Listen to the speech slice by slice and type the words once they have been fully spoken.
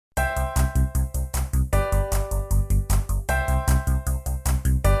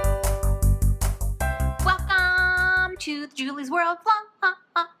Julie's World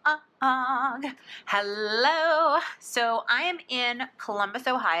Vlog. Hello. So I am in Columbus,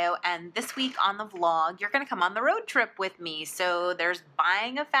 Ohio, and this week on the vlog, you're going to come on the road trip with me. So there's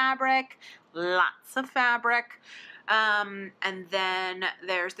buying of fabric, lots of fabric. And then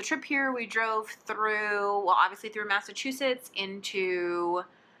there's the trip here. We drove through, well, obviously through Massachusetts into,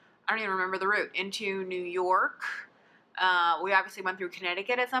 I don't even remember the route, into New York. We obviously went through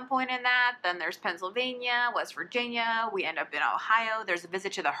Connecticut at some point in that. Then there's Pennsylvania, West Virginia. We end up in Ohio. There's a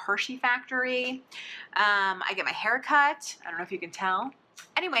visit to the Hershey factory. I get my hair cut. I don't know if you can tell.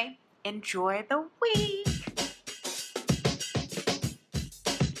 Anyway, enjoy the week.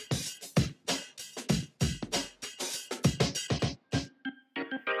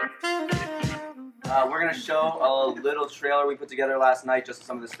 We're going to show a little trailer we put together last night, just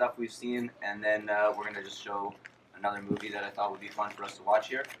some of the stuff we've seen, and then we're going to just show another movie that I thought would be fun for us to watch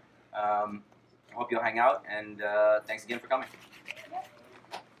here. I hope you'll hang out, and thanks again for coming.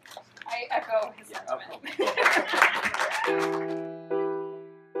 I echo his sentiment.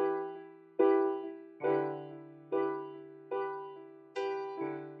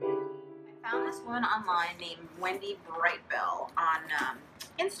 I found this woman online named Wendy Brightbill on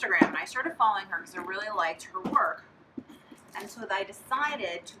Instagram, and I started following her because I really liked her work. And so I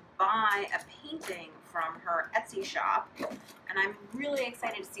decided to buy a painting from her Etsy shop, and I'm really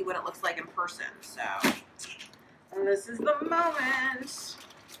excited to see what it looks like in person. So this is the moment.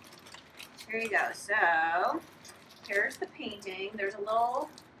 Here you go. So here's the painting. There's a little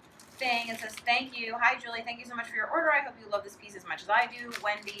thing. It says, "Thank you. Hi, Julie. Thank you so much for your order. I hope you love this piece as much as I do,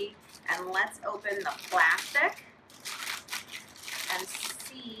 Wendy." And let's open the plastic and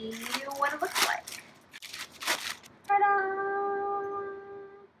see what it looks like. Ta-da!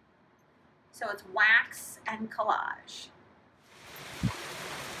 So it's wax and collage.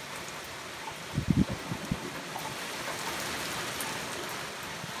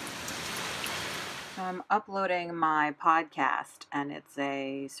 I'm uploading my podcast, and it's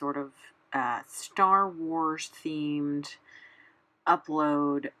a sort of Star Wars themed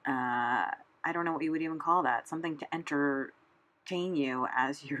upload. I don't know what you would even call that. Something to entertain you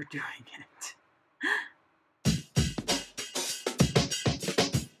as you're doing it.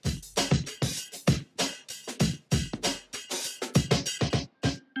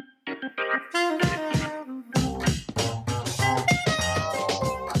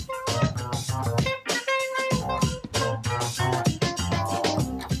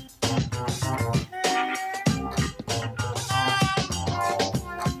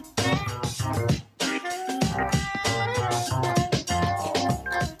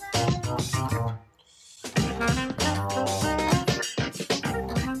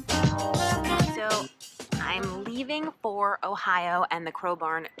 For Ohio and the Crow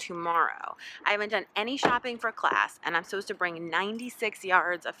Barn tomorrow. I haven't done any shopping for class, and I'm supposed to bring 96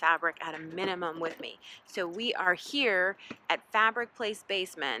 yards of fabric at a minimum with me. So we are here at Fabric Place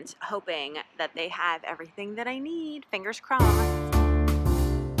Basement, hoping that they have everything that I need. Fingers crossed.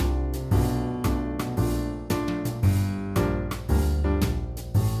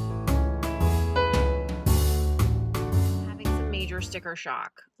 Having some major sticker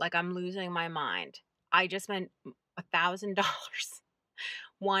shock. Like, I'm losing my mind. I just spent $1,000,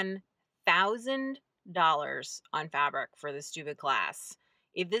 $1,000 on fabric for this stupid class.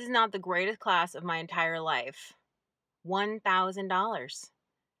 If this is not the greatest class of my entire life, $1,000.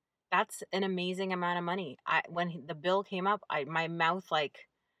 That's an amazing amount of money. When the bill came up, my mouth like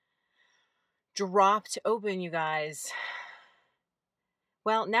dropped open, you guys.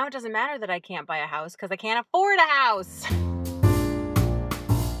 Well, now it doesn't matter that I can't buy a house because I can't afford a house.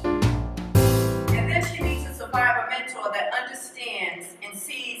 She needs to survive a mentor that understands and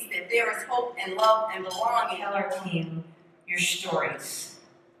sees that there is hope and love and belonging. Tell our team your stories.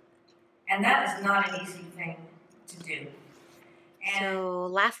 And that is not an easy thing to do. So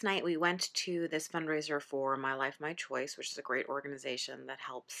last night we went to this fundraiser for My Life, My Choice, which is a great organization that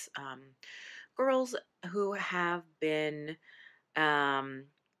helps girls who have been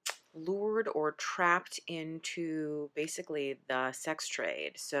lured or trapped into basically the sex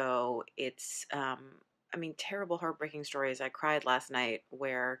trade. So it's, I mean, terrible, heartbreaking stories. I cried last night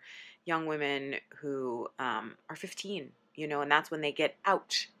where young women who are 15, you know, and that's when they get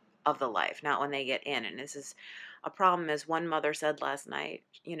out of the life, not when they get in. And this is a problem, as one mother said last night,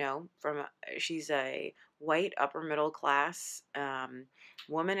 you know, she's a white upper middle class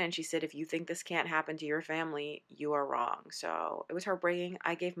woman, and she said, if you think this can't happen to your family, you are wrong. So it was heartbreaking.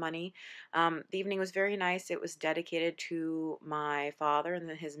 I gave money. The evening was very nice. It was dedicated to my father and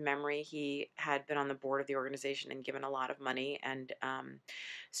his memory. He had been on the board of the organization and given a lot of money, and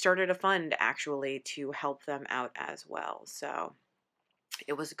started a fund actually to help them out as well. So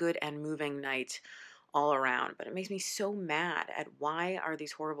it was a good and moving night all around, but it makes me so mad at why are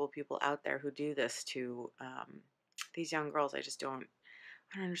these horrible people out there who do this to these young girls. I don't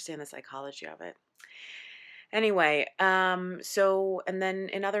understand the psychology of it. Anyway, so, and then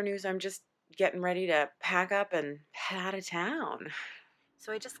in other news, I'm just getting ready to pack up and head out of town.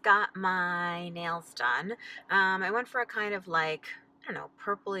 So I just got my nails done. I went for a kind of like, I don't know,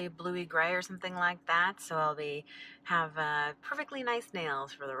 purpley, bluey gray or something like that. So I'll have perfectly nice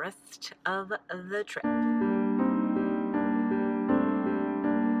nails for the rest of the trip.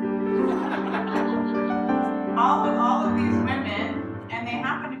 All of these women, and they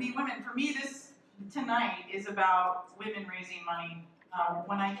happen to be women. For me, this tonight is about women raising money.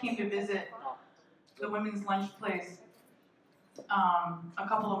 When I came to visit the women's lunch place a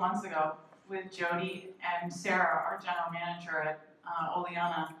couple of months ago with Jody and Sarah, our general manager at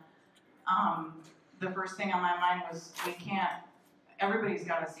Oleana, the first thing on my mind was, everybody's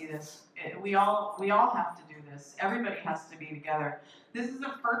got to see this. We all have to do this. Everybody has to be together. This is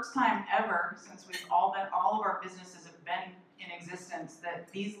the first time ever since all of our businesses have been in existence that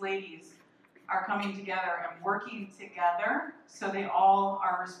these ladies are coming together and working together, so they all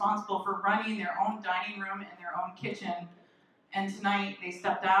are responsible for running their own dining room and their own kitchen. And tonight they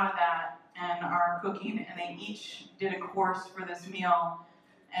stepped out of that and are cooking, and they each did a course for this meal.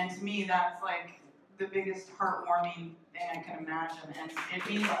 And to me, that's like the biggest heartwarming thing I can imagine, and it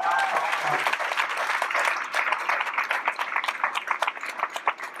means a lot to all of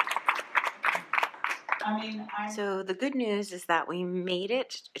us. So the good news is that we made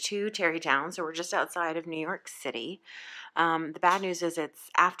it to Tarrytown, so we're just outside of New York City. The bad news is it's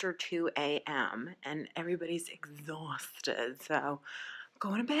after 2 a.m. and everybody's exhausted, so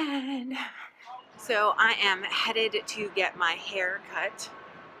going to bed. So I am headed to get my hair cut.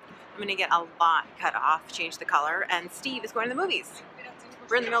 I'm going to get a lot cut off, change the color, and Steve is going to the movies.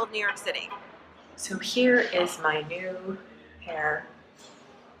 We're in the middle of New York City. So here is my new hair.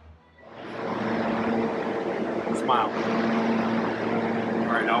 Smile.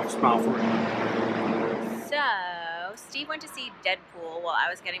 All right, I'll smile for you. So, Steve went to see Deadpool while I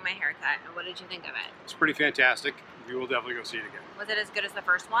was getting my hair cut. And what did you think of it? It's pretty fantastic. We will definitely go see it again. Was it as good as the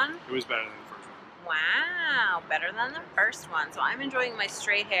first one? It was better than the first one. Wow, better than the first one. So I'm enjoying my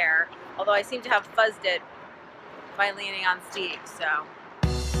straight hair, although I seem to have fuzzed it by leaning on Steve, so.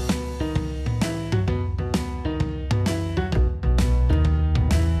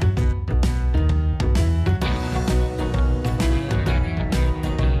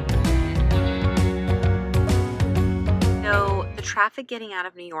 Traffic getting out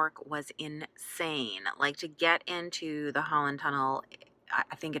of New York was insane. Like, to get into the Holland Tunnel,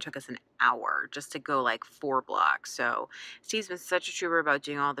 I think it took us an hour just to go like 4 blocks. So Steve's been such a trooper about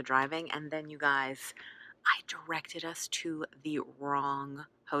doing all the driving. And then, you guys, I directed us to the wrong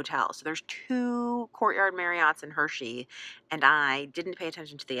hotel. So there's 2 Courtyard Marriotts in Hershey, and I didn't pay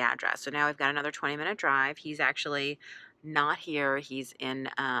attention to the address. So now I've got another 20-minute drive. He's actually not here. He's in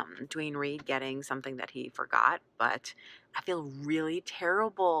Duane Reade getting something that he forgot, but I feel really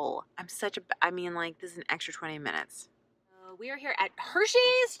terrible. This is an extra 20 minutes. We are here at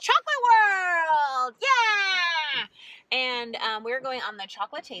Hershey's Chocolate World! Yeah! And we're going on the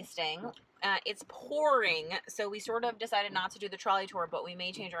chocolate tasting. It's pouring, so we sort of decided not to do the trolley tour, but we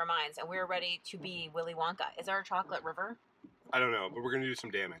may change our minds, and we're ready to be Willy Wonka. Is there a chocolate river? I don't know, but we're going to do some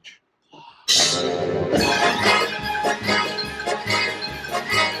damage.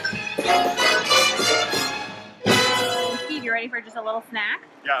 Steve, you ready for just a little snack?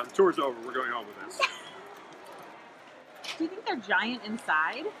 Yeah, the tour's over. We're going home with this. Do you think they're giant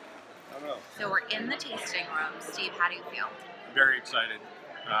inside? I don't know. So we're in the tasting room. Steve, how do you feel? I'm very excited.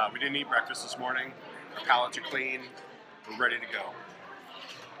 We didn't eat breakfast this morning. Our palates are clean. We're ready to go.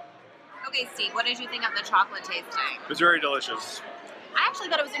 Okay, Steve, what did you think of the chocolate tasting? It was very delicious. I actually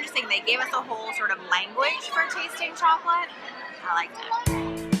thought it was interesting. They gave us a whole sort of language for tasting chocolate. I liked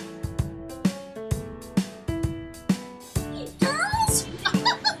it.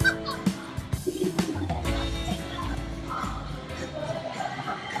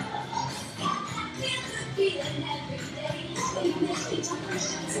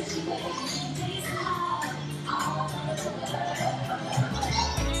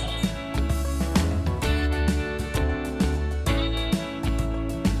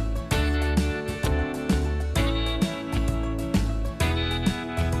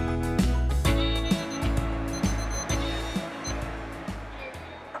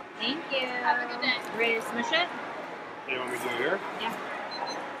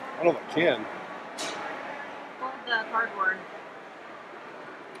 I don't know if I can. Hold the cardboard.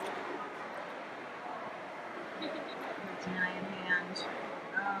 Giant hand.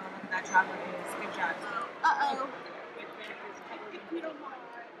 Oh, look at that chocolate piece. Good job. Uh-oh.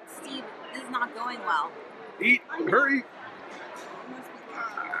 Steve, this is not going well. Eat! Hurry!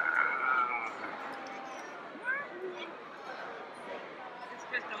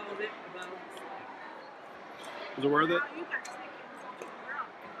 Was it worth it?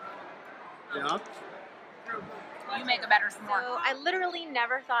 Yeah? You make a better s'more. So I literally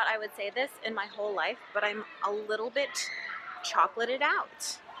never thought I would say this in my whole life, but I'm a little bit chocolated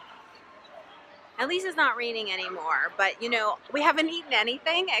out. At least it's not raining anymore, but you know, we haven't eaten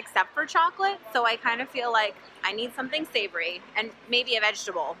anything except for chocolate, so I kind of feel like I need something savory and maybe a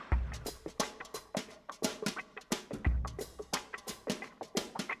vegetable.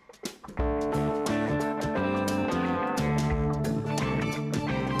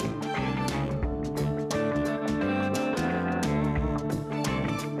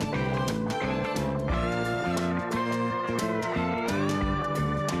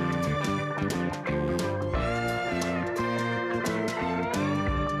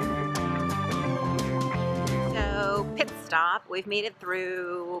 Pit stop. We've made it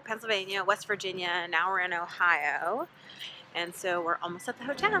through Pennsylvania, West Virginia, now we're in Ohio, and so we're almost at the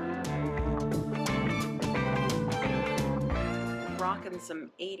hotel. Rocking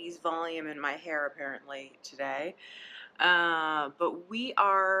some 80s volume in my hair apparently today, but we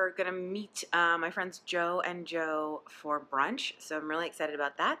are gonna meet my friends Joe and Joe for brunch, so I'm really excited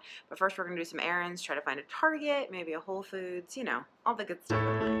about that. But first we're gonna do some errands, try to find a Target, maybe a Whole Foods, you know, all the good stuff.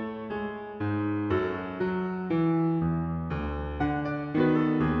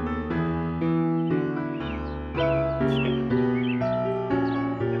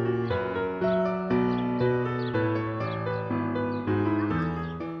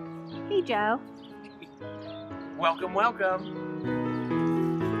 Hey, Joe. Welcome, welcome.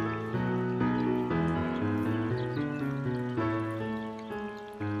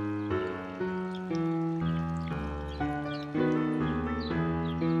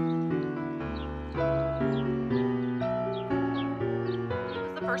 It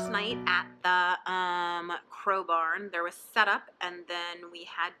was the first night at the Crow Barn. There was setup, and then we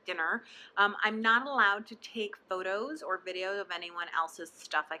had dinner. I'm not allowed to take photos or video of anyone else's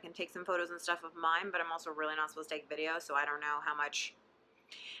stuff. I can take some photos and stuff of mine, but I'm also really not supposed to take video, so I don't know how much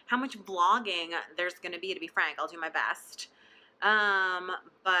vlogging there's going to be frank. I'll do my best.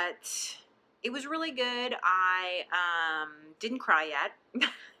 But it was really good. I didn't cry yet.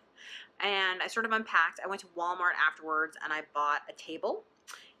 And I sort of unpacked. I went to Walmart afterwards and I bought a table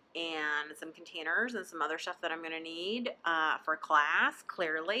and some containers and some other stuff that I'm going to need for class,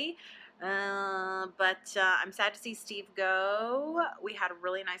 clearly. But I'm sad to see Steve go. We had a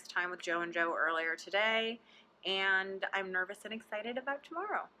really nice time with Joe and Joe earlier today, and I'm nervous and excited about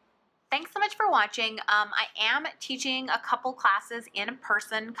tomorrow. Thanks so much for watching. I am teaching a couple classes in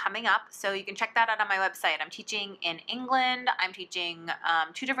person coming up, so you can check that out on my website. I'm teaching in England. I'm teaching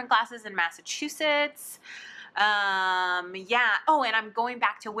 2 different classes in Massachusetts. Yeah. Oh, and I'm going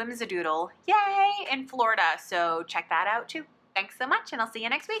back to Whimsidoodle, yay, in Florida. So check that out too. Thanks so much, and I'll see you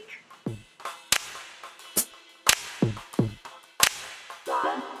next week.